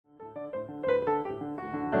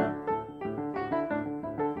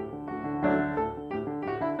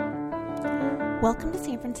Welcome to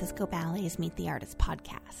San Francisco Ballet's Meet the Artist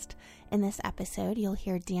podcast. In this episode, you'll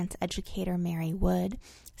hear dance educator Mary Wood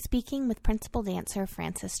speaking with principal dancer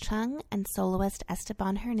Frances Chung and soloist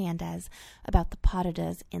Esteban Hernandez about the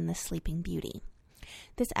pas-de-deux in The Sleeping Beauty.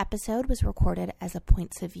 This episode was recorded as a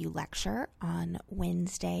Points of View lecture on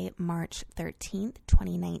Wednesday, March 13th,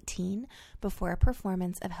 2019, before a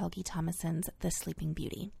performance of Helgi Thomassen's The Sleeping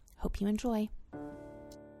Beauty. Hope you enjoy.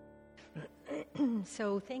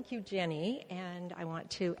 So thank you, Jenny, and I want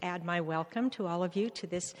to add my welcome to all of you to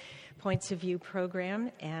this Points of View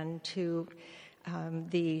program and to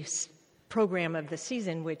the program of the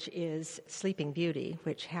season, which is Sleeping Beauty,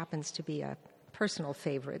 which happens to be a personal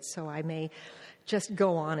favorite, so I may just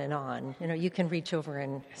go on and on. You know, you can reach over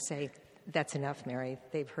and say, that's enough, Mary,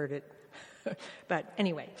 they've heard it. But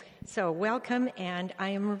anyway, so welcome, and I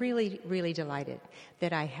am really, really delighted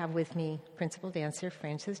that I have with me principal dancer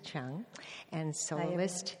Frances Chung and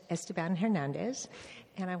soloist Esteban Hernandez,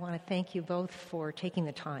 and I want to thank you both for taking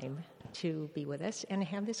the time to be with us and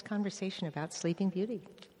have this conversation about Sleeping Beauty.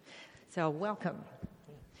 So welcome.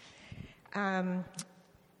 We're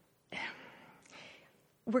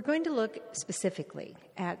going to look specifically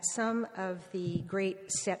at some of the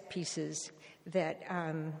great set pieces that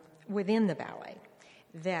within the ballet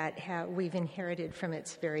that we've inherited from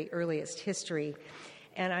its very earliest history.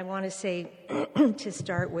 And I want to say to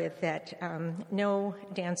start with that no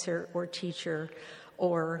dancer or teacher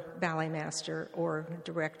or ballet master or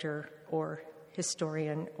director or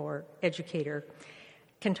historian or educator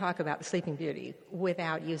can talk about the Sleeping Beauty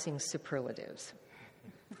without using superlatives.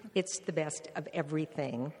 It's the best of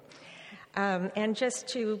everything. And just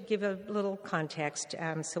to give a little context,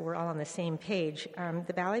 so we're all on the same page,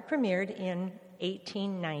 the ballet premiered in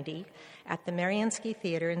 1890 at the Mariinsky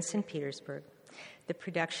Theater in St. Petersburg. The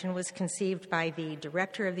production was conceived by the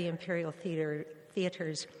director of the Imperial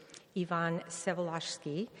Theaters, Ivan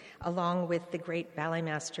Sevolozhsky, along with the great ballet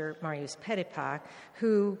master Marius Petipa,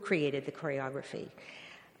 who created the choreography.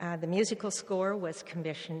 The musical score was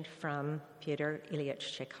commissioned from Pyotr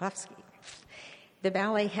Ilyich Tchaikovsky. The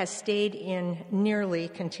ballet has stayed in nearly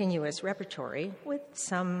continuous repertory, with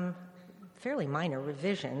some fairly minor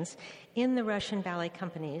revisions, in the Russian ballet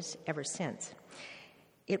companies ever since.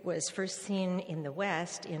 It was first seen in the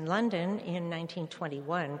West, in London, in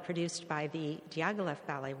 1921, produced by the Diaghilev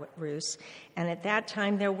Ballet Russe, and at that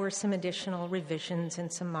time there were some additional revisions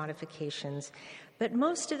and some modifications, but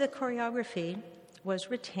most of the choreography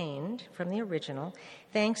was retained from the original,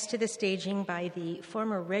 thanks to the staging by the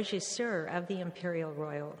former regisseur of the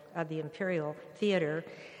Imperial Theater,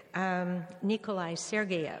 Nikolai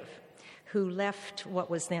Sergeyev, who left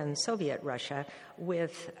what was then Soviet Russia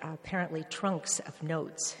with apparently trunks of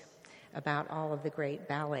notes about all of the great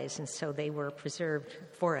ballets, and so they were preserved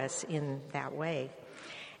for us in that way.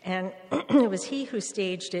 And it was he who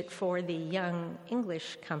staged it for the Young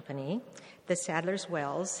English Company, the Sadler's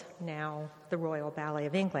Wells, now the Royal Ballet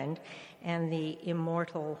of England, and the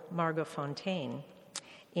immortal Margot Fonteyn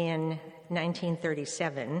in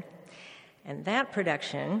 1937. And that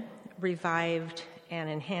production revived and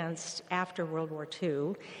enhanced after World War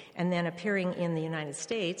II, and then appearing in the United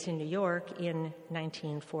States, in New York, in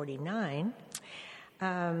 1949,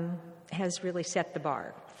 has really set the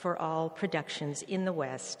bar for all productions in the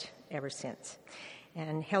West ever since.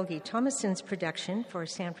 And Helgi Thomassen's production for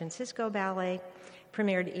San Francisco Ballet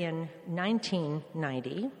premiered in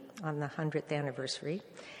 1990 on the 100th anniversary,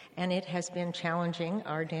 and it has been challenging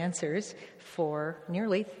our dancers for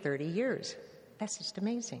nearly 30 years. That's just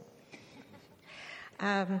amazing.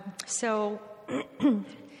 So,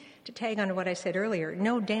 to tag on to what I said earlier,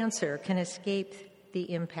 no dancer can escape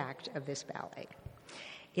the impact of this ballet.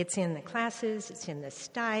 It's in the classes, it's in the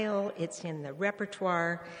style, it's in the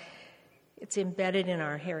repertoire, it's embedded in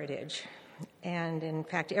our heritage. And in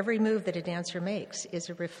fact, every move that a dancer makes is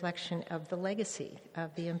a reflection of the legacy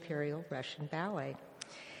of the Imperial Russian Ballet.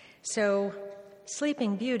 So,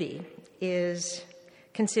 Sleeping Beauty is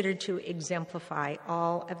considered to exemplify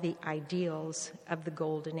all of the ideals of the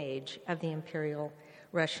golden age of the Imperial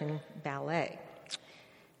Russian Ballet.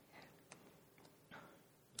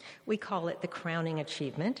 We call it the crowning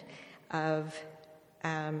achievement of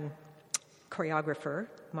choreographer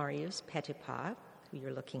Marius Petipa, who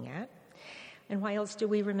you're looking at. And why else do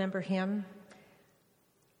we remember him?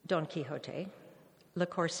 Don Quixote, Le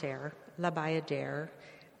Corsaire, La Bayadère,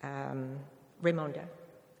 Raymonda,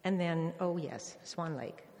 and then, oh yes, Swan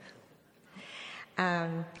Lake.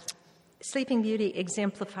 Sleeping Beauty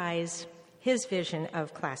exemplifies his vision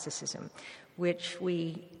of classicism, which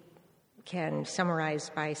we can summarize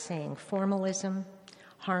by saying formalism,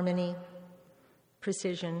 harmony,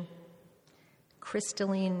 precision,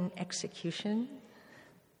 crystalline execution.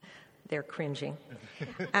 They're cringing.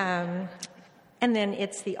 And then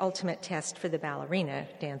it's the ultimate test for the ballerina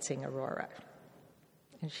dancing Aurora.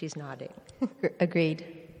 And she's nodding. Agreed.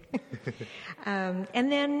 And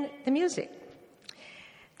then the music.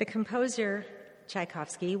 The composer,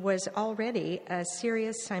 Tchaikovsky, was already a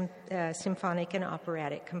serious symphonic and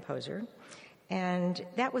operatic composer, and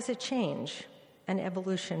that was a change, an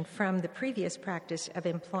evolution from the previous practice of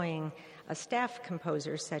employing a staff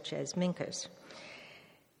composer such as Minkus.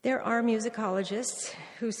 There are musicologists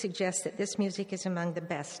who suggest that this music is among the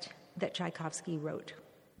best that Tchaikovsky wrote,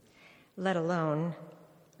 let alone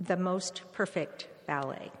the most perfect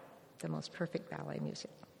ballet music.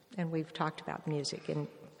 And we've talked about music, and,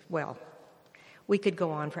 well, we could go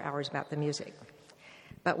on for hours about the music,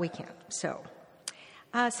 but we can't. So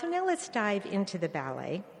now let's dive into the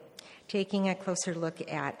ballet, taking a closer look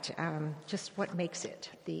at just what makes it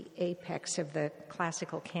the apex of the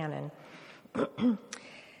classical canon.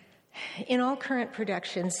 In all current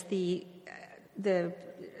productions, the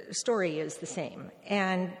story is the same,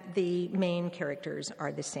 and the main characters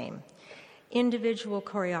are the same. Individual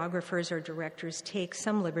choreographers or directors take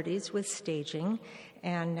some liberties with staging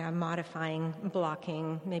and modifying,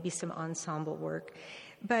 blocking, maybe some ensemble work,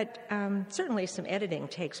 but certainly some editing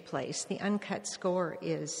takes place. The uncut score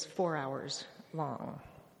is 4 hours long.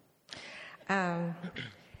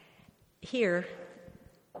 Here,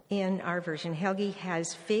 in our version, Helgi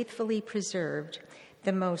has faithfully preserved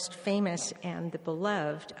the most famous and the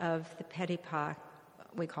beloved of the Petipa,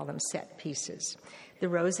 we call them set pieces. The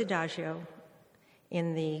Rose Adagio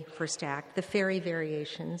in the first act, the Fairy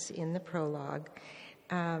Variations in the prologue,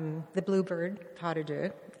 the Bluebird, Pas de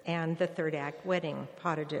Deux, and the third act, Wedding,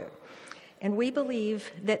 Pas de Deux. And we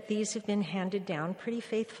believe that these have been handed down pretty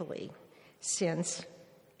faithfully since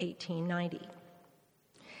 1890.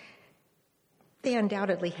 They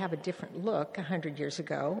undoubtedly have a different look 100 years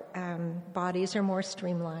ago. Bodies are more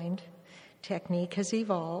streamlined. Technique has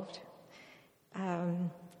evolved.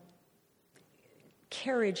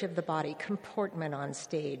 Carriage of the body, comportment on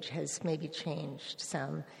stage has maybe changed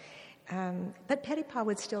some. But Petipa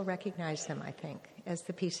would still recognize them, I think, as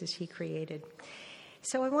the pieces he created.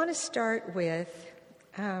 So I want to start with,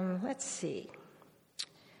 let's see,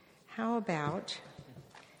 how about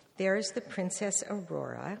there's the Princess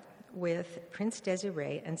Aurora with Prince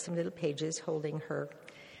Desiree and some little pages holding her.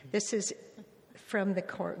 This is from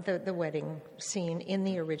the wedding scene in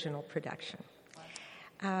the original production.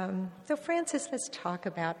 So Frances, let's talk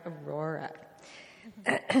about Aurora.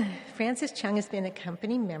 Frances Chung has been a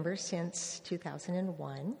company member since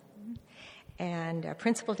 2001 and a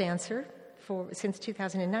principal dancer since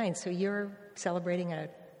 2009. So you're celebrating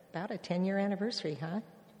about a 10-year anniversary, huh?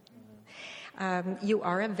 You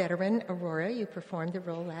are a veteran Aurora. You performed the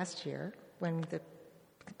role last year when the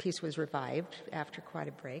piece was revived after quite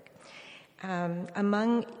a break.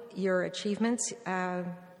 Among your achievements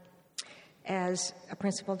as a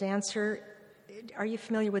principal dancer, are you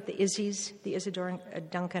familiar with the ISIs, the Isadora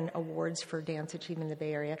Duncan Awards for Dance Achievement in the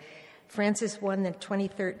Bay Area? Frances won the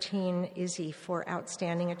 2013 ISI for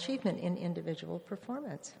Outstanding Achievement in Individual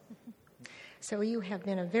Performance. So you have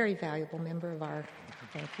been a very valuable member of our,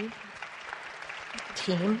 thank you,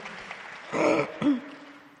 team.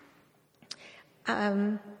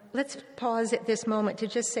 Let's pause at this moment to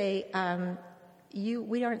just say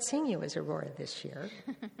we aren't seeing you as Aurora this year.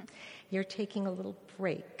 You're taking a little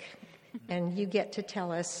break, and you get to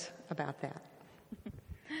tell us about that.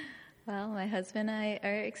 Well, my husband and I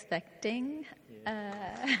are expecting,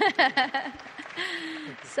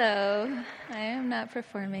 so I am not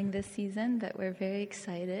performing this season, but we're very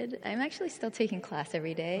excited. I'm actually still taking class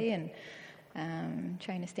every day and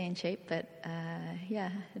trying to stay in shape, but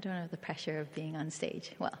I don't have the pressure of being on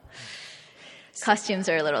stage. Well, costumes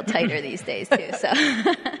are a little tighter these days, too, so...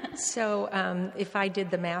 So if I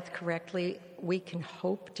did the math correctly, we can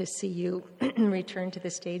hope to see you return to the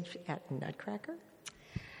stage at Nutcracker?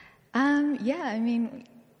 I mean,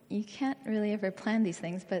 you can't really ever plan these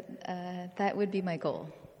things, but that would be my goal.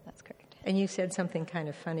 That's correct. And you said something kind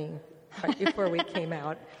of funny right before we came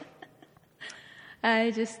out.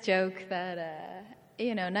 I just joke that,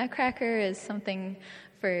 Nutcracker is something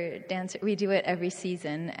for dance. We do it every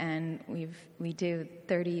season, and we do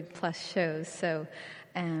 30-plus shows, so...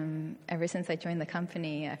 ever since I joined the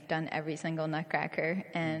company, I've done every single Nutcracker,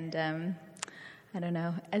 and I don't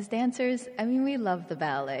know. As dancers, I mean, we love the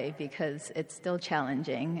ballet because it's still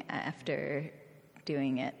challenging after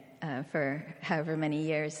doing it for however many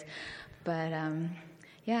years. But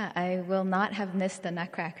I will not have missed the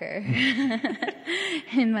Nutcracker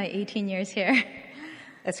in my 18 years here.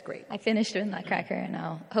 That's great. I finished with Nutcracker, and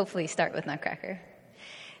I'll hopefully start with Nutcracker.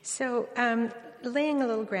 So, laying a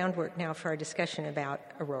little groundwork now for our discussion about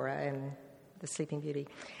Aurora and the Sleeping Beauty.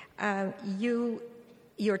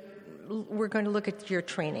 We're going to look at your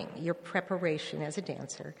training, your preparation as a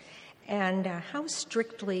dancer, and how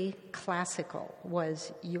strictly classical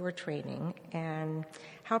was your training, and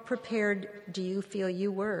how prepared do you feel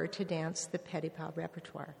you were to dance the Petipa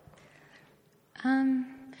repertoire?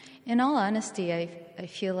 In all honesty, I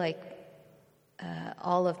feel like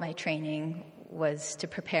all of my training was to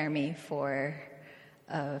prepare me for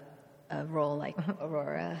a role like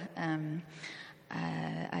Aurora.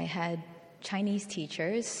 I had Chinese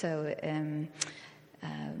teachers, so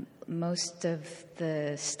most of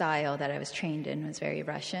the style that I was trained in was very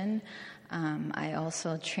Russian. I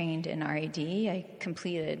also trained in RAD. I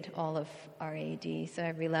completed all of RAD, so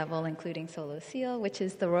every level, including Solo Seal, which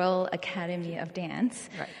is the Royal Academy of Dance.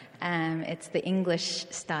 Right. It's the English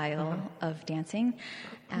style of dancing.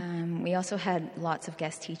 We also had lots of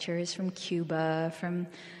guest teachers from Cuba, from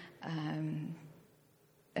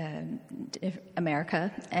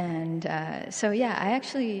America, and I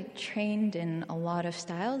actually trained in a lot of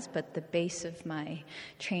styles, but the base of my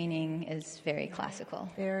training is very classical.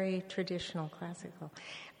 Very traditional classical.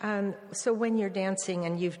 So when you're dancing,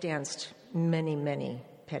 and you've danced many, many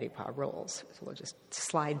Petipa roles, so we'll just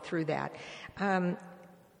slide through that.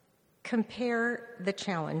 Compare the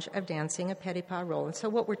challenge of dancing a Petipa role, and so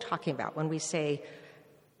what we're talking about when we say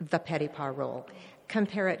the Petipa role,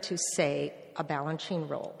 compare it to, say, a Balanchine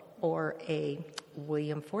role, or a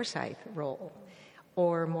William Forsythe role,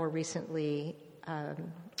 or more recently,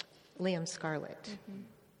 Liam Scarlett.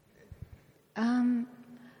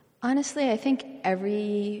 Honestly, I think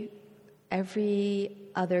every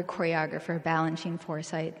other choreographer, Balanchine,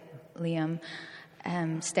 Forsythe, Liam,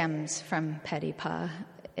 stems from Petipa.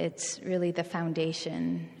 It's really the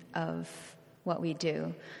foundation of what we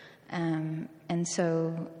do. And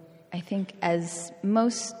so I think as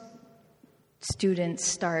most students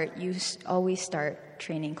start, you always start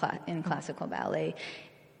training in classical ballet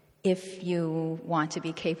if you want to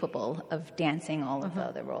be capable of dancing all of the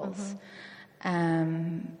other roles.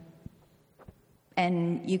 And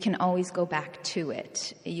you can always go back to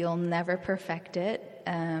it. You'll never perfect it.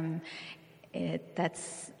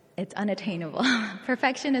 It's unattainable.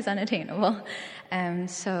 Perfection is unattainable.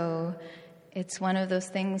 So it's one of those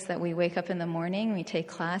things that we wake up in the morning, we take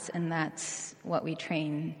class, and that's what we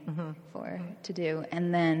train to do.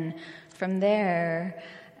 And then from there,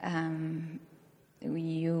 then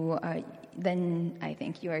I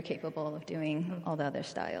think you are capable of doing all the other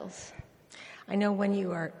styles. I know when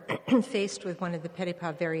you are faced with one of the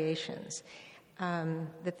Petipa variations,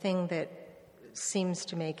 the thing that seems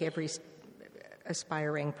to make every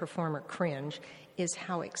aspiring performer cringe is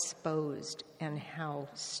how exposed and how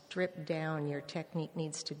stripped down your technique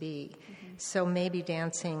needs to be. So maybe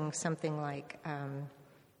dancing something like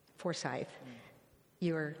Forsythe,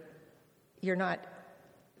 you're not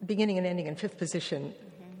beginning and ending in fifth position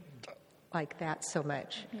like that so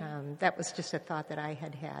much. That was just a thought that I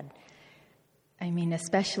had. I mean,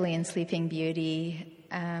 especially in Sleeping Beauty.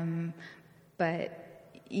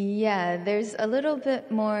 But yeah, there's a little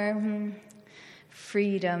bit more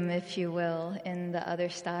freedom, if you will, in the other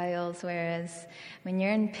styles, whereas when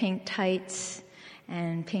you're in pink tights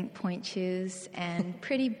and pink point shoes and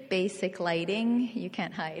pretty basic lighting, you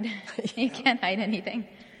can't hide. You can't hide anything.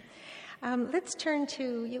 Let's turn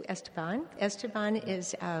to you, Esteban. Esteban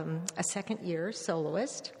is a second-year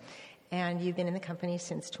soloist, and you've been in the company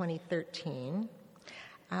since 2013.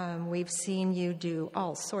 We've seen you do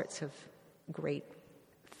all sorts of great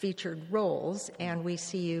featured roles, and we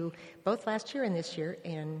see you both last year and this year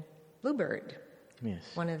in Bluebird,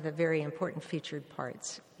 one of the very important featured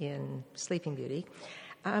parts in Sleeping Beauty.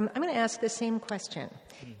 I'm going to ask the same question.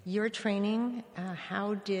 Your training,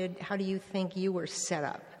 how do you think you were set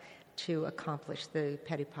up to accomplish the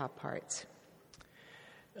Petipa parts?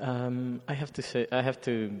 I have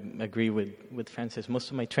to agree with Frances. Most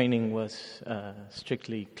of my training was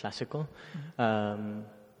strictly classical.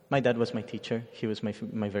 My dad was my teacher. He was my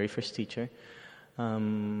very first teacher.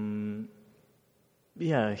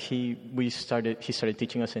 He started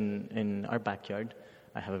teaching us in our backyard.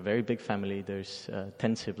 I have a very big family. There's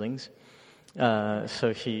 10 siblings.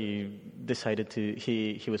 So he decided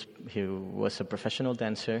he was a professional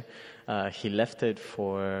dancer. He left it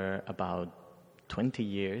for about 20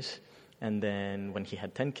 years. And then when he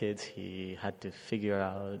had 10 kids, he had to figure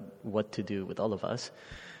out what to do with all of us.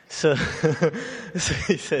 So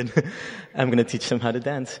he said, I'm going to teach them how to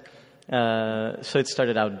dance. So it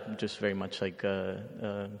started out just very much like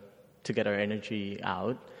to get our energy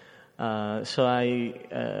out. So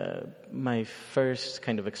my first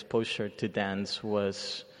kind of exposure to dance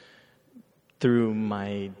was through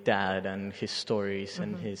my dad and his stories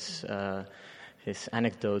and his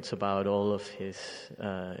anecdotes about all of his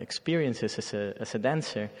experiences as a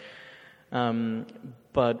dancer.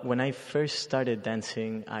 But when I first started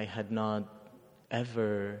dancing, I had not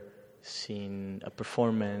ever seen a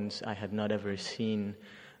performance. I had not ever seen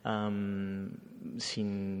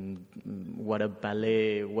what a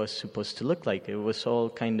ballet was supposed to look like. It was all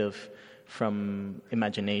kind of from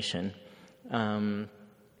imagination.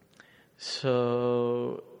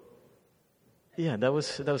 So yeah, that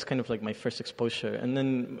was kind of like my first exposure. And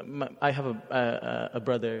then I have a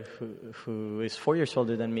brother who is 4 years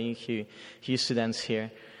older than me. He used to dance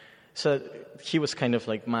here, so he was kind of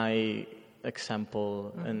like my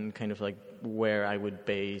example and kind of like where I would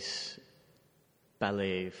base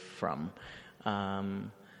ballet from.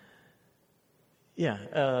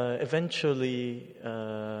 Eventually,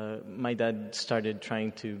 my dad started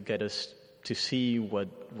trying to get us to see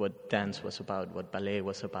what dance was about, what ballet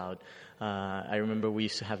was about. I remember we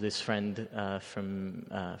used to have this friend from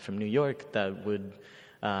New York that would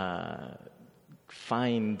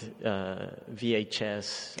find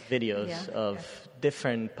VHS videos of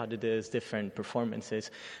different pas de deux, different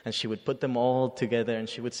performances, and she would put them all together, and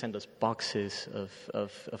she would send us boxes of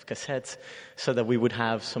cassettes so that we would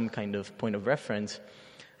have some kind of point of reference.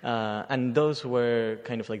 And those were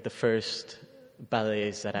kind of like the first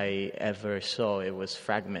ballets that I ever saw. It was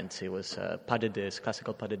fragments. It was pas de deux,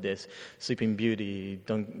 classical pas de deux, Sleeping Beauty,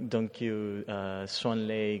 Don't You, Swan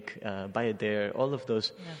Lake, Bayadere, all of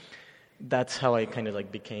those. Yeah. That's how I kind of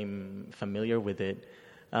like became familiar with it.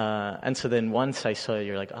 And so then once I saw it,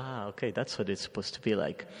 you're like, okay, that's what it's supposed to be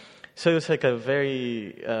like. So it was like a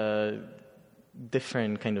very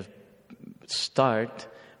different kind of start.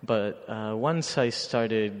 But once I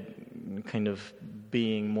started kind of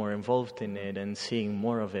being more involved in it and seeing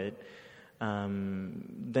more of it,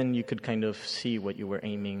 then you could kind of see what you were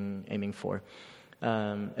aiming for.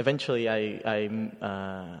 Eventually, I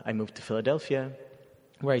moved to Philadelphia,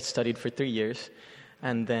 where I studied for 3 years.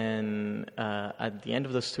 And then at the end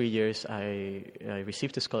of those 3 years, I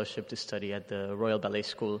received a scholarship to study at the Royal Ballet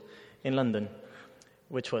School in London,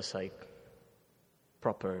 which was like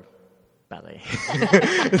proper ballet.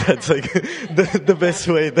 That's like the best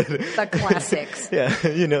way that... The classics. Yeah,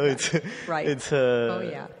 it's... Right. It's,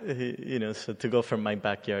 so to go from my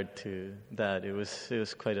backyard to that, it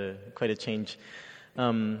was quite a change.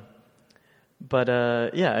 But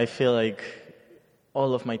I feel like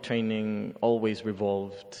all of my training always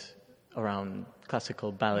revolved around classical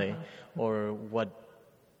ballet, or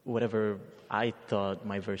whatever I thought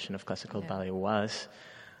my version of classical ballet was.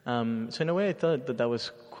 So in a way, I thought that was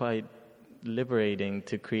quite liberating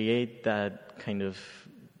to create that kind of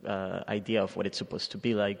idea of what it's supposed to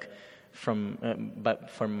be like but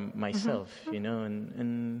from myself,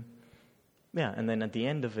 and then at the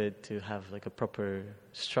end of it, to have like a proper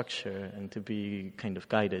structure and to be kind of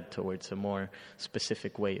guided towards a more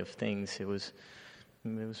specific way of things. It was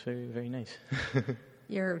very, very nice.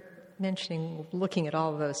 You're mentioning looking at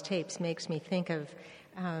all of those tapes makes me think of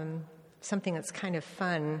something that's kind of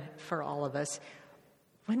fun for all of us.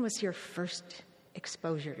 When was your first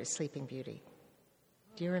exposure to Sleeping Beauty?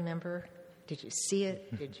 Do you remember? Did you see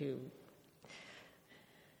it? Did you...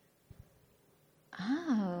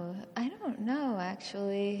 Oh, I don't know,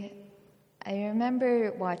 actually. I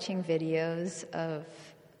remember watching videos of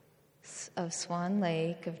Swan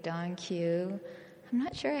Lake, of Don Q. I'm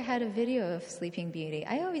not sure I had a video of Sleeping Beauty.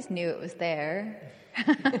 I always knew it was there.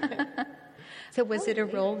 So was it a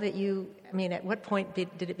role that at what point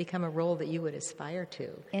did it become a role that you would aspire to?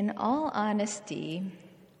 In all honesty,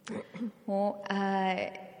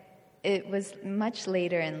 it was much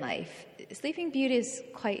later in life. Sleeping Beauty is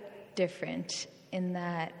quite different in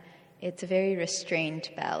that it's a very restrained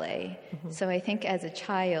ballet. Mm-hmm. So I think as a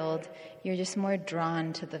child, you're just more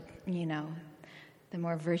drawn to the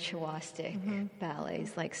more virtuosic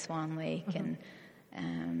ballets like Swan Lake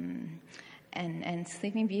and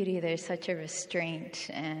Sleeping Beauty. There's such a restraint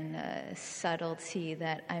and a subtlety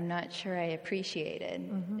that I'm not sure I appreciated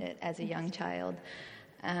it as a young child.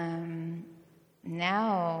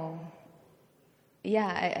 Now,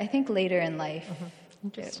 I think later in life,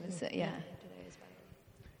 it was,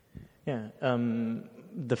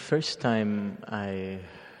 the first time I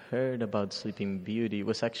heard about Sleeping Beauty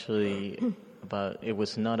was actually it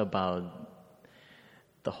was not about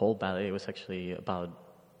the whole ballet, it was actually about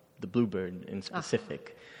the Bluebird in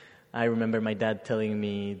specific. I remember my dad telling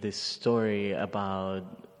me this story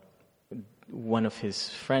about one of his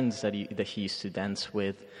friends that he used to dance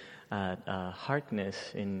with. at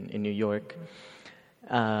Harkness in New York.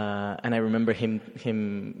 And I remember him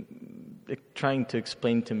trying to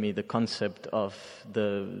explain to me the concept of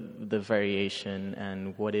the variation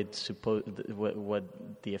and what the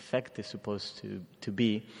effect is supposed to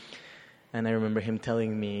be. And I remember him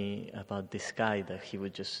telling me about this guy that he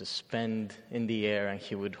would just suspend in the air and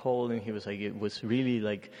he would hold, and he was like, it was really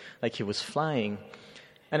like he was flying.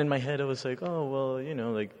 And in my head I was like, oh well,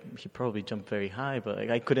 like he probably jumped very high, but like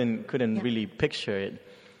I couldn't really picture it.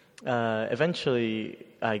 Eventually,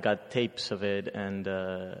 I got tapes of it, and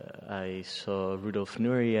I saw Rudolf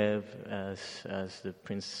Nureyev as the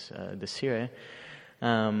Prince Desiree.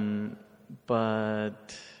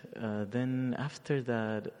 But then after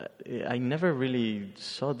that, I never really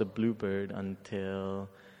saw the Bluebird until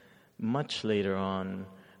much later on.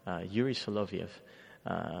 Yuri Soloviev,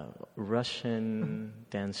 Russian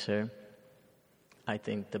dancer, I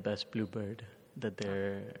think the best Bluebird that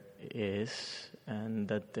there is and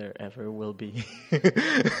that there ever will be.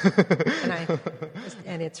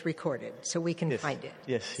 and it's recorded, so we can find it.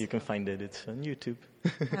 Yes, you can find it. It's on YouTube.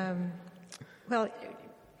 Well,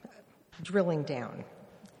 drilling down,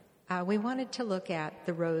 we wanted to look at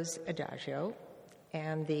the Rose Adagio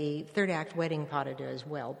and the third act Wedding Pas de Deux as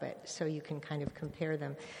well, but so you can kind of compare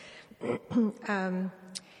them.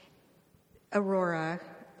 Aurora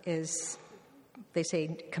is, they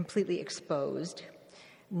say, completely exposed.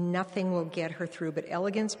 Nothing will get her through but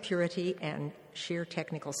elegance, purity, and sheer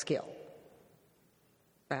technical skill.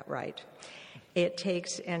 That right. It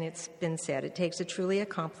takes, and it's been said, it takes a truly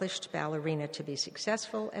accomplished ballerina to be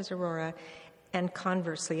successful as Aurora, and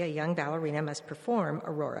conversely, a young ballerina must perform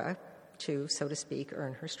Aurora to, so to speak,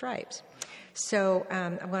 earn her stripes. So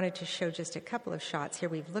I wanted to show just a couple of shots here.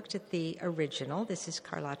 We've looked at the original. This is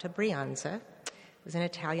Carlotta Brianza. It was an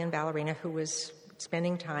Italian ballerina who was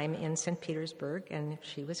spending time in St. Petersburg, and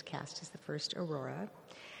she was cast as the first Aurora.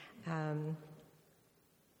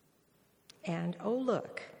 And oh,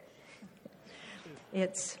 look.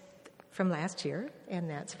 It's from last year, and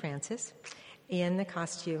that's Frances in the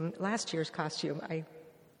costume, last year's costume.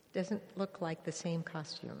 Doesn't look like the same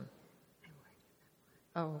costume.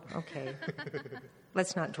 Oh, okay.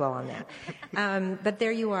 Let's not dwell on that. But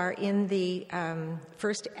there you are in the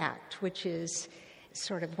first act, which is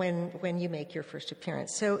sort of when you make your first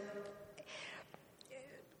appearance. So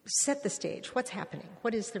set the stage. What's happening?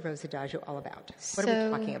 What is the Rose Adagio all about? What are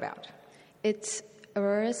we talking about? It's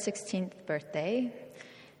Aurora's 16th birthday,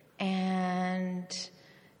 and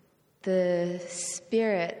the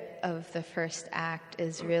spirit of the first act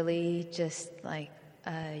is really just like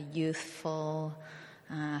a youthful,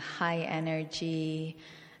 high energy,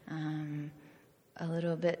 a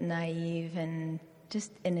little bit naive and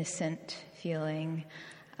just innocent feeling.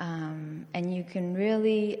 And you can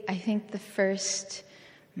really, I think the first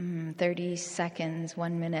 30 seconds,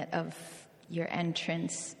 1 minute of your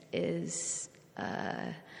entrance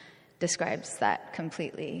describes that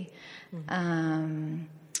completely. Mm-hmm.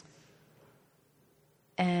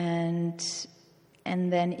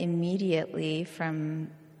 And then immediately from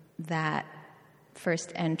that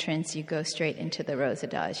first entrance, you go straight into the Rose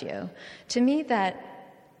Adagio. To me, that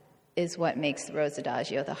is what makes the Rose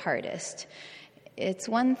Adagio the hardest. It's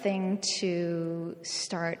one thing to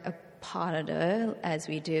start a pas de deux, as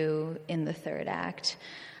we do in the third act,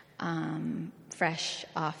 fresh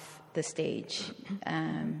off the stage.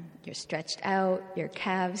 You're stretched out, your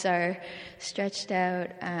calves are stretched out,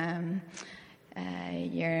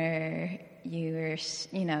 you're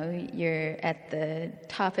at the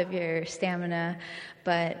top of your stamina,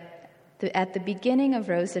 but at the beginning of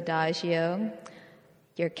Rose Adagio,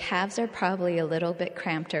 your calves are probably a little bit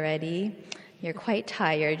cramped already. You're quite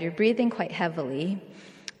tired. You're breathing quite heavily.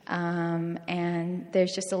 And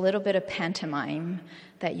there's just a little bit of pantomime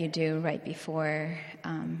that you do right before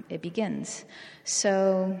it begins.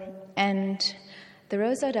 So, and the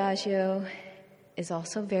Rose Adagio is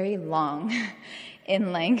also very long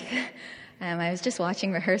in length. I was just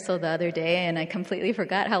watching rehearsal the other day, and I completely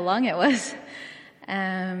forgot how long it was.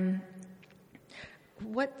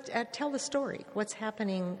 Tell the story. What's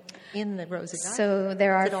happening in the Rose Adagio? So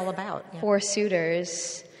there are What's it all about? Yeah. 4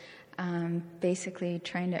 suitors, basically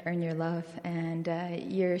trying to earn your love, and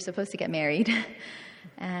you're supposed to get married.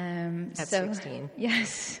 At 16.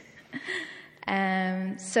 Yes.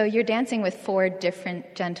 So you're dancing with 4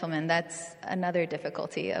 different gentlemen. That's another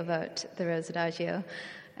difficulty about the Rose Adagio.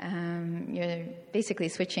 You're basically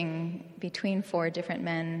switching between 4 different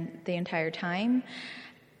men the entire time.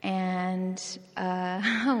 And,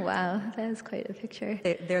 oh wow, that is quite a picture.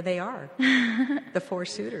 There they are, the 4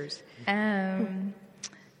 suitors. And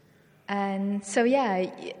so, yeah,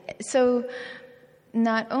 so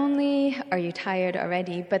not only are you tired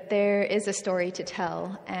already, but there is a story to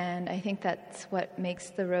tell, and I think that's what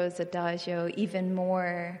makes the Rose Adagio even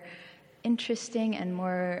more interesting and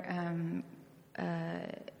more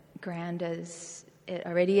grand as it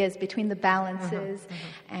already is, between the balances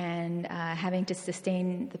and having to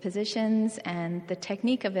sustain the positions and the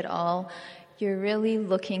technique of it all. You're really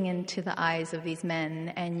looking into the eyes of these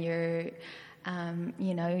men, and you're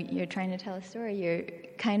trying to tell a story. You're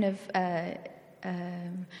kind of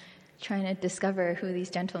trying to discover who these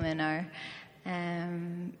gentlemen are.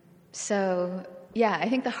 So, yeah, I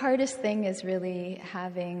think the hardest thing is really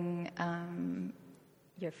having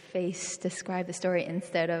your face describe the story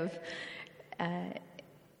instead of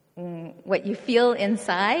what you feel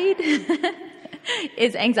inside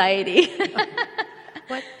is anxiety.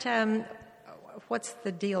 What's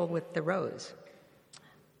the deal with the rose?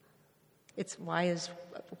 Why is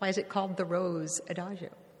it called the Rose Adagio?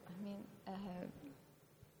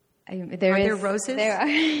 Are there roses? There are.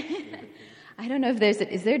 I don't know if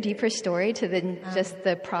is there a deeper story to just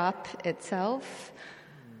the prop itself?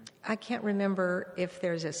 I can't remember if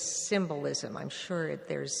there's a symbolism. I'm sure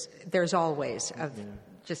there's always of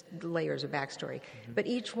just layers of backstory. But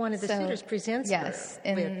each one of the suitors presents her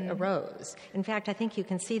with a rose. In fact, I think you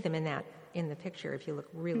can see them in the picture if you look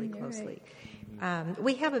really closely. Right.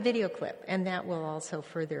 We have a video clip, and that will also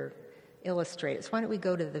further illustrate it. So why don't we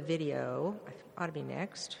go to the video? Ought to be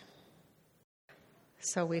next.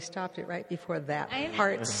 So we stopped it right before that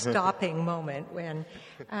heart-stopping moment. When,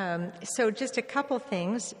 so just a couple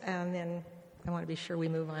things, and then I want to be sure we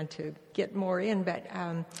move on to get more in. But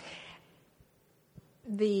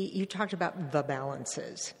you talked about the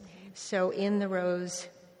balances. So in the Rose,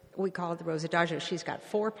 we call it the Rose Adagio. She's got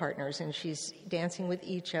 4 partners, and she's dancing with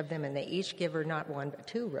each of them, and they each give her not 1 but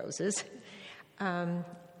 2 roses.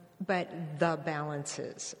 But the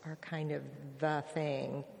balances are kind of the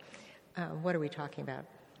thing. What are we talking about?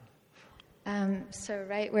 So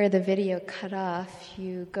right where the video cut off,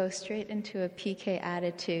 you go straight into a PK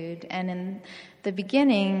attitude, and in the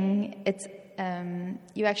beginning, it's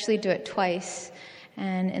you actually do it twice.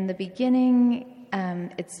 And in the beginning,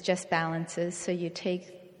 it's just balances. So you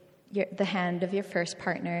take the hand of your first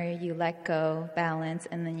partner, you let go, balance,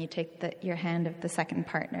 and then you take your hand of the second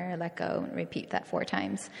partner, let go, and repeat that 4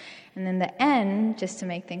 times. And then the end, just to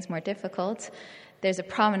make things more difficult, there's a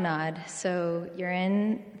promenade. So you're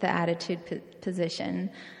in the attitude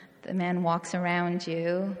position. The man walks around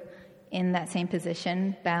you in that same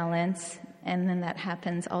position, balance, and then that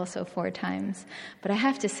happens also 4 times. But I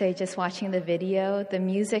have to say, just watching the video, the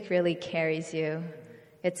music really carries you.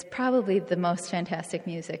 It's probably the most fantastic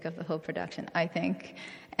music of the whole production, I think,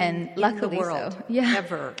 and luckily in the world, so. Yeah.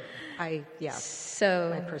 Ever,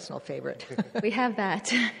 so my personal favorite. We have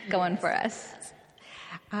that going for us.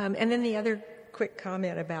 And then the other quick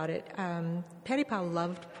comment about it: Petipa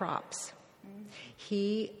loved props.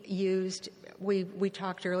 He used. We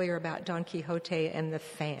talked earlier about Don Quixote and the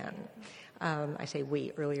fan. I say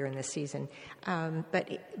we earlier in the season, but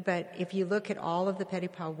if you look at all of the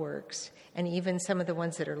Petipa works, and even some of the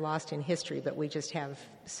ones that are lost in history, but we just have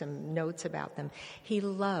some notes about them, he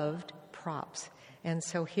loved props. And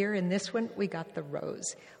so here in this one, we got the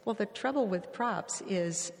rose. Well, the trouble with props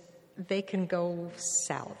is they can go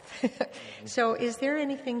south. So is there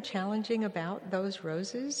anything challenging about those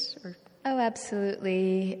roses? Oh,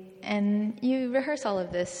 absolutely. And you rehearse all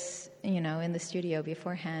of this, in the studio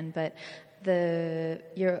beforehand, but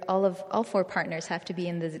all 4 partners have to be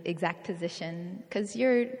in the exact position, because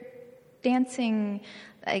you're dancing,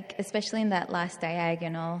 like especially in that last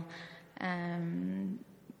diagonal.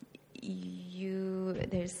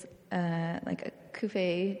 There's like a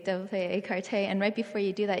coupe, double écarté, and right before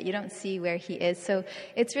you do that, you don't see where he is. So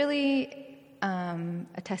it's really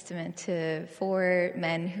a testament to 4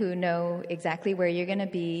 men who know exactly where you're going to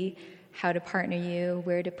be, how to partner you,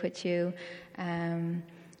 where to put you.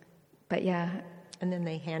 But yeah. And then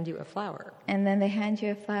they hand you a flower.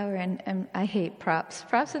 And I hate props.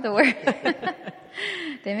 Props are the worst.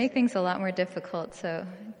 They make things a lot more difficult, so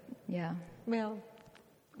yeah. Well,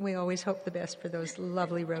 we always hope the best for those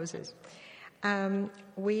lovely roses.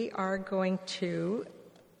 We are going to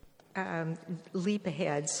leap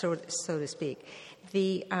ahead, so to speak.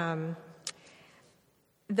 The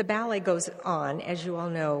ballet goes on, as you all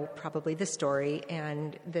know, probably the story,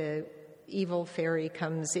 and the evil fairy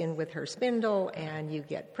comes in with her spindle, and you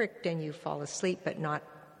get pricked and you fall asleep, but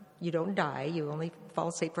you don't die. You only fall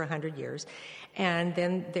asleep for 100 years. And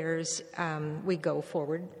then we go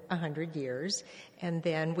forward 100 years, and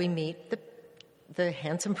then we meet the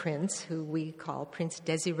handsome prince, who we call Prince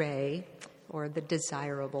Désiré, or the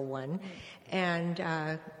desirable one. And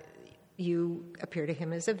you appear to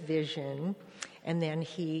him as a vision, and then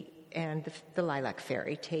he and the Lilac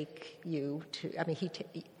Fairy take you to,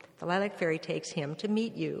 the Lilac Fairy takes him to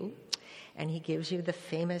meet you, and he gives you the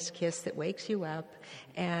famous kiss that wakes you up,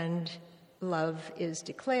 and love is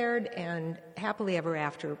declared, and happily ever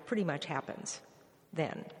after pretty much happens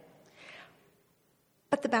then.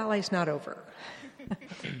 But the ballet's not over.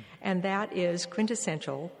 And that is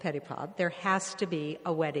quintessential Petipa. There has to be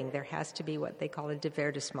a wedding. There has to be what they call a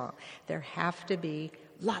divertissement. There have to be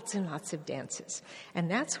lots and lots of dances.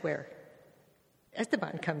 And that's where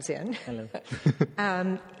Esteban comes in. Hello.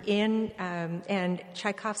 And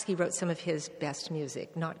Tchaikovsky wrote some of his best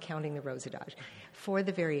music, not counting the Rose Adage, for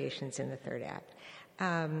the variations in the third act.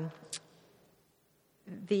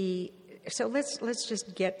 So let's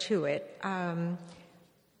just get to it.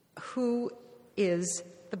 Who is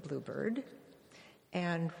the Bluebird,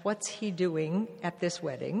 and what's he doing at this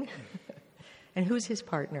wedding, and who's his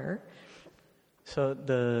partner? So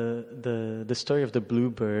the story of the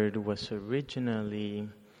Bluebird was originally,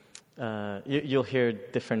 you'll hear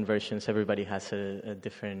different versions. Everybody has a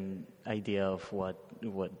different idea of what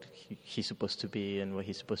he's supposed to be and what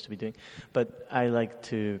he's supposed to be doing. But I like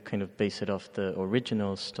to kind of base it off the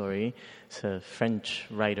original story. It's a French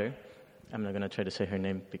writer. I'm not going to try to say her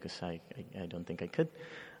name because I don't think I could.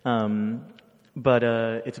 But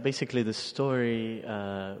it's basically the story.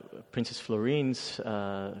 Princess Florine's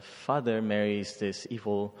father marries this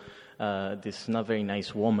evil, this not very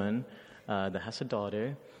nice woman that has a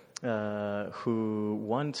daughter who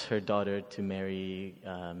wants her daughter to marry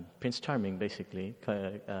Prince Charming, basically,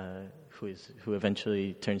 who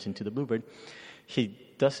eventually turns into the Bluebird.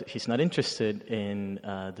 He's not interested in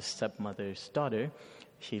the stepmother's daughter.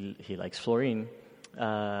 He likes Florine.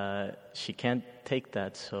 She can't take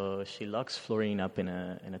that, so she locks Florine up in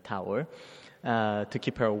a tower to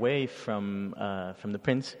keep her away from the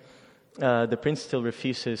prince. The prince still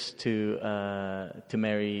refuses to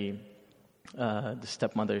marry the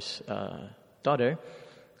stepmother's daughter,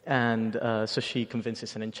 and so she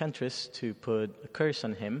convinces an enchantress to put a curse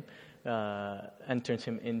on him and turns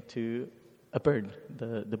him into a bird,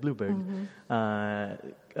 the Bluebird.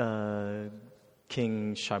 Mm-hmm.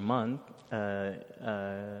 King Charmant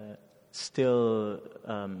still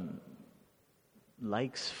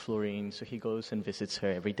likes Florine, so he goes and visits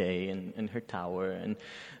her every day in her tower and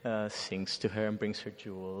sings to her and brings her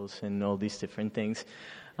jewels and all these different things.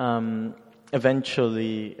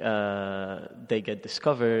 Eventually, they get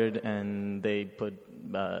discovered and they put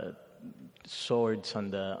swords on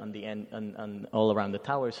the end on all around the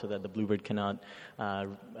tower so that the Bluebird cannot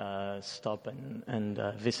stop and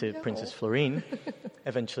visit Princess Florine,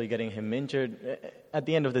 eventually getting him injured. At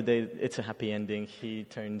the end of the day, it's a happy ending. He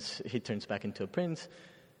turns back into a prince,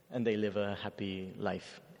 and they live a happy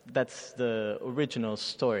life. That's the original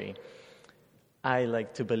story. I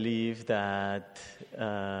like to believe that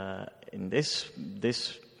in this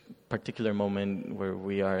particular moment where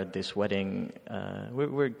we are at this wedding,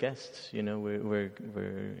 we're guests. We're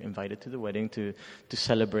invited to the wedding to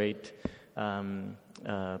celebrate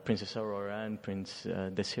Princess Aurora and Prince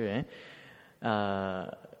Desiree. I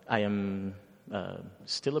am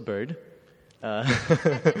still a bird,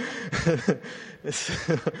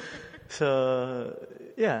 so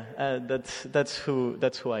yeah, that's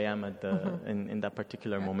who I am at the in that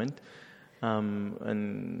particular moment,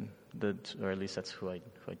 and or at least that's who I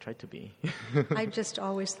try to be. I just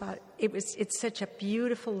always thought it's such a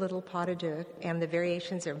beautiful little pas de deux, and the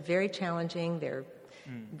variations are very challenging. They're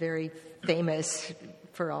very famous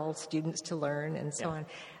for all students to learn and so on.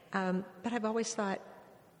 But I've always thought,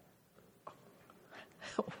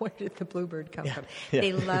 where did the Bluebird come from? Yeah.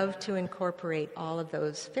 They love to incorporate all of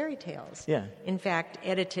those fairy tales. Yeah. In fact,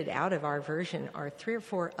 edited out of our version are 3 or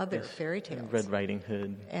 4 other fairy tales. Red Riding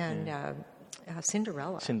Hood. And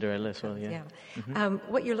Cinderella. Cinderella as well, yeah.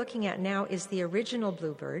 Mm-hmm. What you're looking at now is the original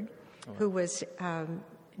Bluebird, who was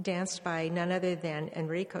danced by none other than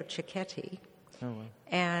Enrico Cecchetti. Oh, wow.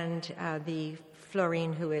 And the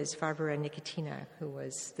Florine, who is Varvara Nikitina,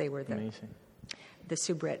 they were the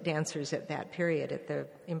soubrette dancers at that period at the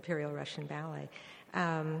Imperial Russian Ballet.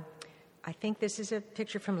 I think this is a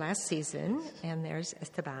picture from last season, and there's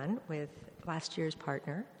Esteban with last year's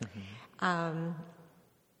partner. Mm-hmm.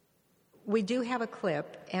 We do have a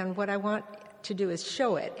clip, and what I want to do is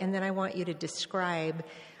show it, and then I want you to describe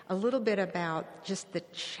a little bit about just the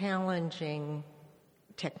challenging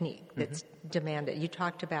technique that's demanded. You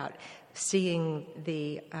talked about seeing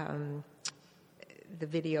the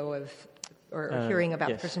video of, or hearing about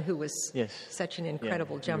the person who was such an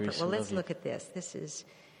incredible jumper. Well, let's look at this. This is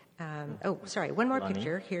One more Lonnie.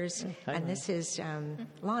 picture. Here's, Hi, and this is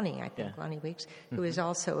Lonnie, I think, Lonnie Weeks, who is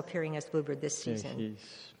also appearing as Bluebird this season.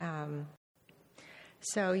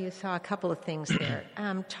 So you saw a couple of things there.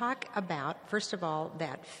 Talk about, first of all,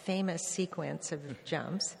 that famous sequence of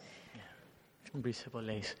jumps. Brise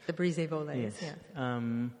volées. The brise volées, Yes. yeah.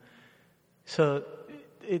 So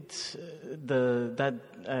it's that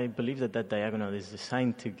I believe that diagonal is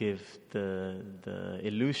designed to give the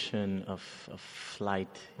illusion of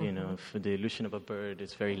flight. You know, for the illusion of a bird.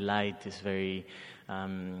 It's very light. It's very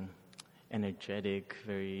energetic.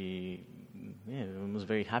 Very, almost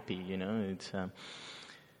very happy. You know, it's.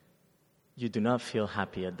 You do not feel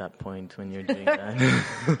happy at that point when you're doing that.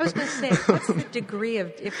 I was going to say, what's the degree of,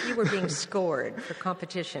 if you were being scored for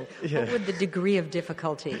competition, what would the degree of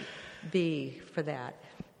difficulty be for that?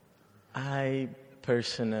 I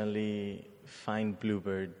personally find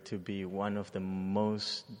Bluebird to be one of the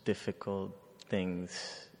most difficult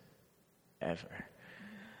things ever.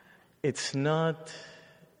 It's not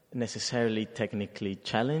necessarily technically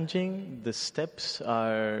challenging. The steps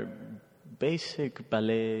are basic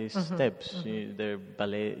ballet steps.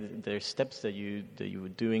 They're steps that you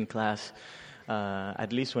would do in class.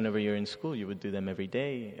 At least whenever you're in school, you would do them every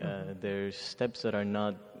day. There's steps that are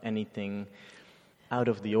not anything out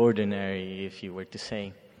of the ordinary, if you were to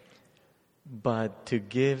say. But to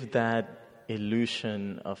give that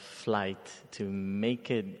illusion of flight, to make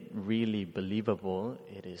it really believable,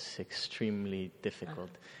 it is extremely difficult.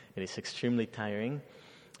 It is extremely tiring.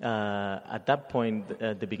 At that point,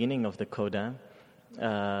 at the beginning of the coda,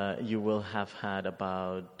 you will have had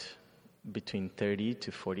about between 30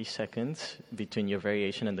 to 40 seconds between your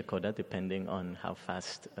variation and the coda, depending on how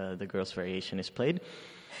fast the girl's variation is played.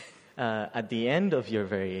 At the end of your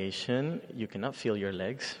variation, you cannot feel your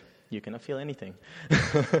legs. You cannot feel anything.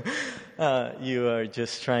 You are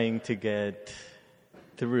just trying to get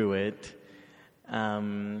through it.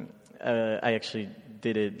 I actually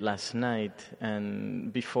did it last night,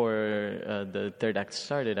 and before the third act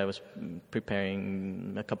started, I was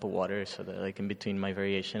preparing a cup of water so that, like, in between my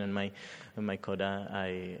variation and my coda,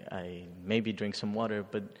 I maybe drink some water.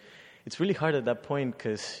 But it's really hard at that point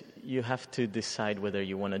because you have to decide whether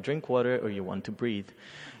you want to drink water or you want to breathe.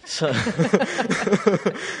 So,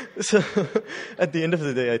 so at the end of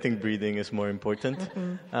the day, I think breathing is more important.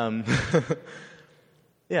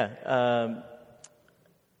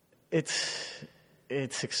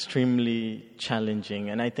 It's extremely challenging,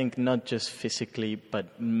 and I think not just physically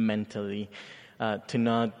but mentally, to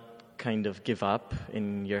not kind of give up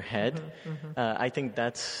in your head. I think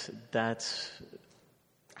that's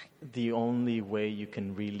the only way you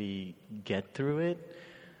can really get through it,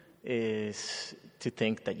 is to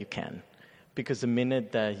think that you can, because the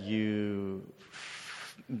minute that you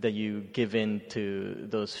give in to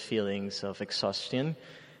those feelings of exhaustion,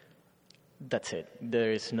 that's it.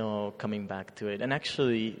 There is no coming back to it. And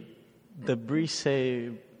actually, the brise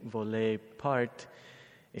volée part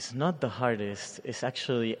is not the hardest. It's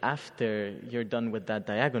actually after you're done with that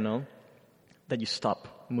diagonal that you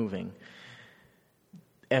stop moving.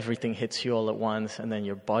 Everything hits you all at once, and then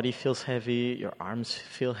your body feels heavy, your arms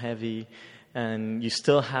feel heavy, and you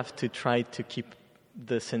still have to try to keep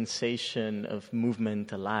the sensation of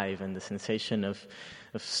movement alive and the sensation of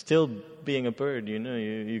still being a bird. You know,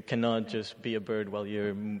 you cannot just be a bird while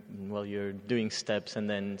you're doing steps and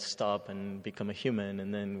then stop and become a human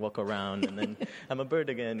and then walk around and then I'm a bird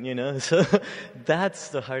again. You know, so that's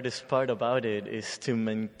the hardest part about it, is to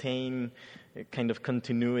maintain a kind of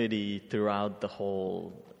continuity throughout the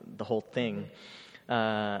whole thing.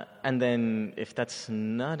 And then if that's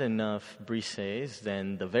not enough brises,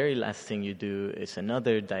 then the very last thing you do is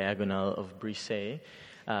another diagonal of brise,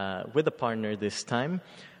 with a partner this time.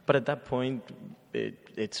 But at that point,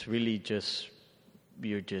 it's really just,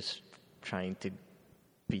 you're just trying to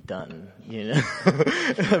be done, you know.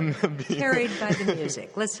 Carried by the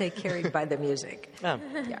music. Let's say carried by the music.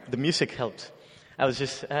 The music helped. I was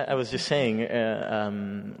just saying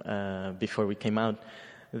before we came out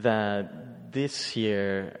that this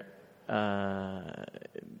year, when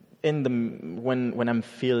I'm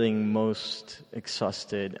feeling most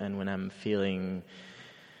exhausted and when I'm feeling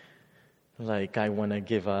like I want to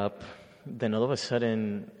give up, then all of a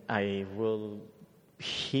sudden I will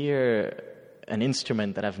hear an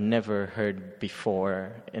instrument that I've never heard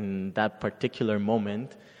before in that particular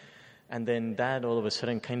moment, and then that all of a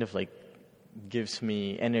sudden kind of like gives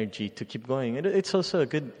me energy to keep going. It's also a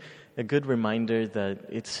good reminder that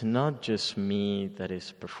it's not just me that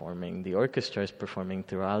is performing. The orchestra is performing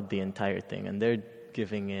throughout the entire thing, and they're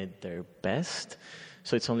giving it their best,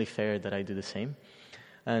 so it's only fair that I do the same.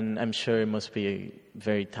 And I'm sure it must be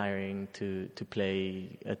very tiring to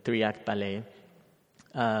play a 3-act ballet,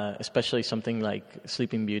 especially something like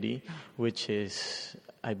Sleeping Beauty, which is,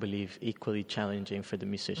 I believe, equally challenging for the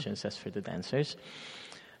musicians as for the dancers.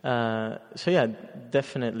 So yeah,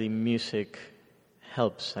 definitely music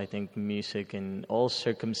helps. I think music in all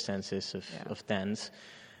circumstances of dance.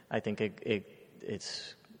 I think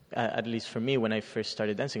it's at least for me, when I first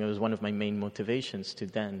started dancing, it was one of my main motivations to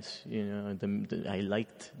dance. You know, I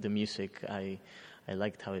liked the music. I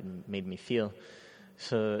liked how it made me feel.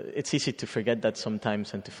 So it's easy to forget that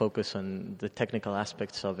sometimes and to focus on the technical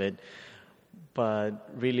aspects of it. But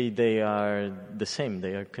really, they are the same.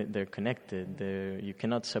 They're connected. You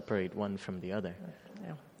cannot separate one from the other.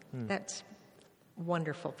 Yeah. That's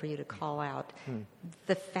wonderful for you to call out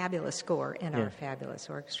the fabulous score and our fabulous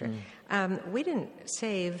orchestra. We didn't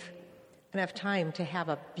save enough time to have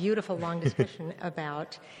a beautiful long discussion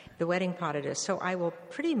about the Wedding Pas-de-deux, so I will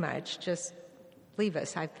pretty much just leave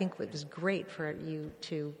us. I think it was great for you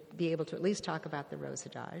to be able to at least talk about the Rose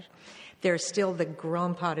Adage. There's still the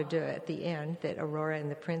Grand Pas-de-deux at the end that Aurora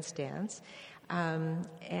and the Prince dance.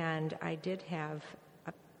 And I did have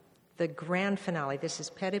the grand finale. This is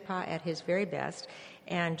Petipa at his very best.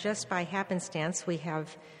 And just by happenstance, we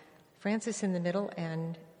have Francis in the middle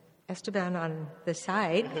and Esteban on the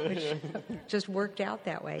side, which just worked out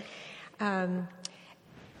that way. They're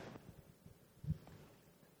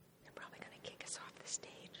probably going to kick us off the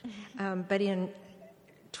stage. But in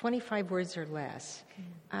 25 words or less,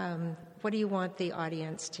 what do you want the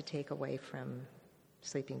audience to take away from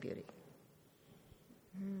Sleeping Beauty?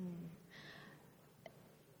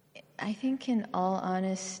 I think, in all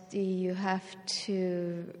honesty, you have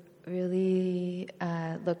to really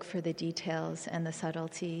look for the details and the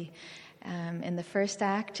subtlety. In the first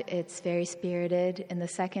act, it's very spirited. In the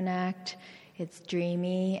second act, it's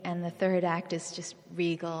dreamy. And the third act is just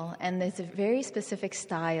regal. And there's a very specific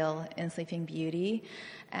style in Sleeping Beauty.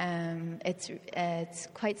 It's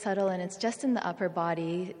quite subtle, and it's just in the upper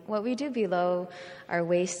body. What we do below our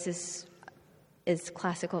waist is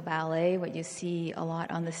classical ballet, what you see a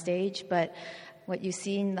lot on the stage, but what you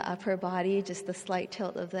see in the upper body, just the slight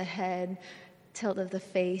tilt of the head, tilt of the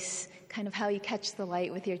face, kind of how you catch the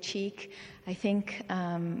light with your cheek. I think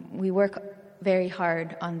we work very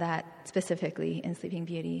hard on that specifically in Sleeping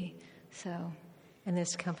Beauty. And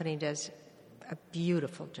this company does a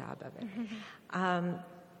beautiful job of it.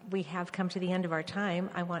 We have come to the end of our time.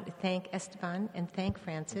 I want to thank Esteban and thank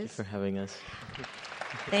Francis. Thank you for having us.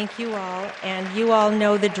 Thank you all, and you all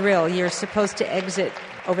know the drill. You're supposed to exit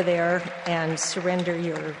over there and surrender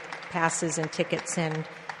your passes and tickets, and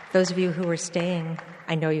those of you who are staying,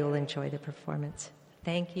 I know you'll enjoy the performance.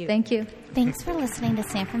 Thank you. Thank you. Thanks for listening to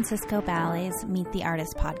San Francisco Ballet's Meet the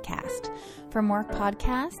Artist podcast. For more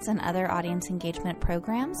podcasts and other audience engagement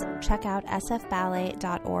programs, check out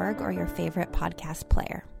sfballet.org or your favorite podcast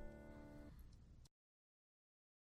player.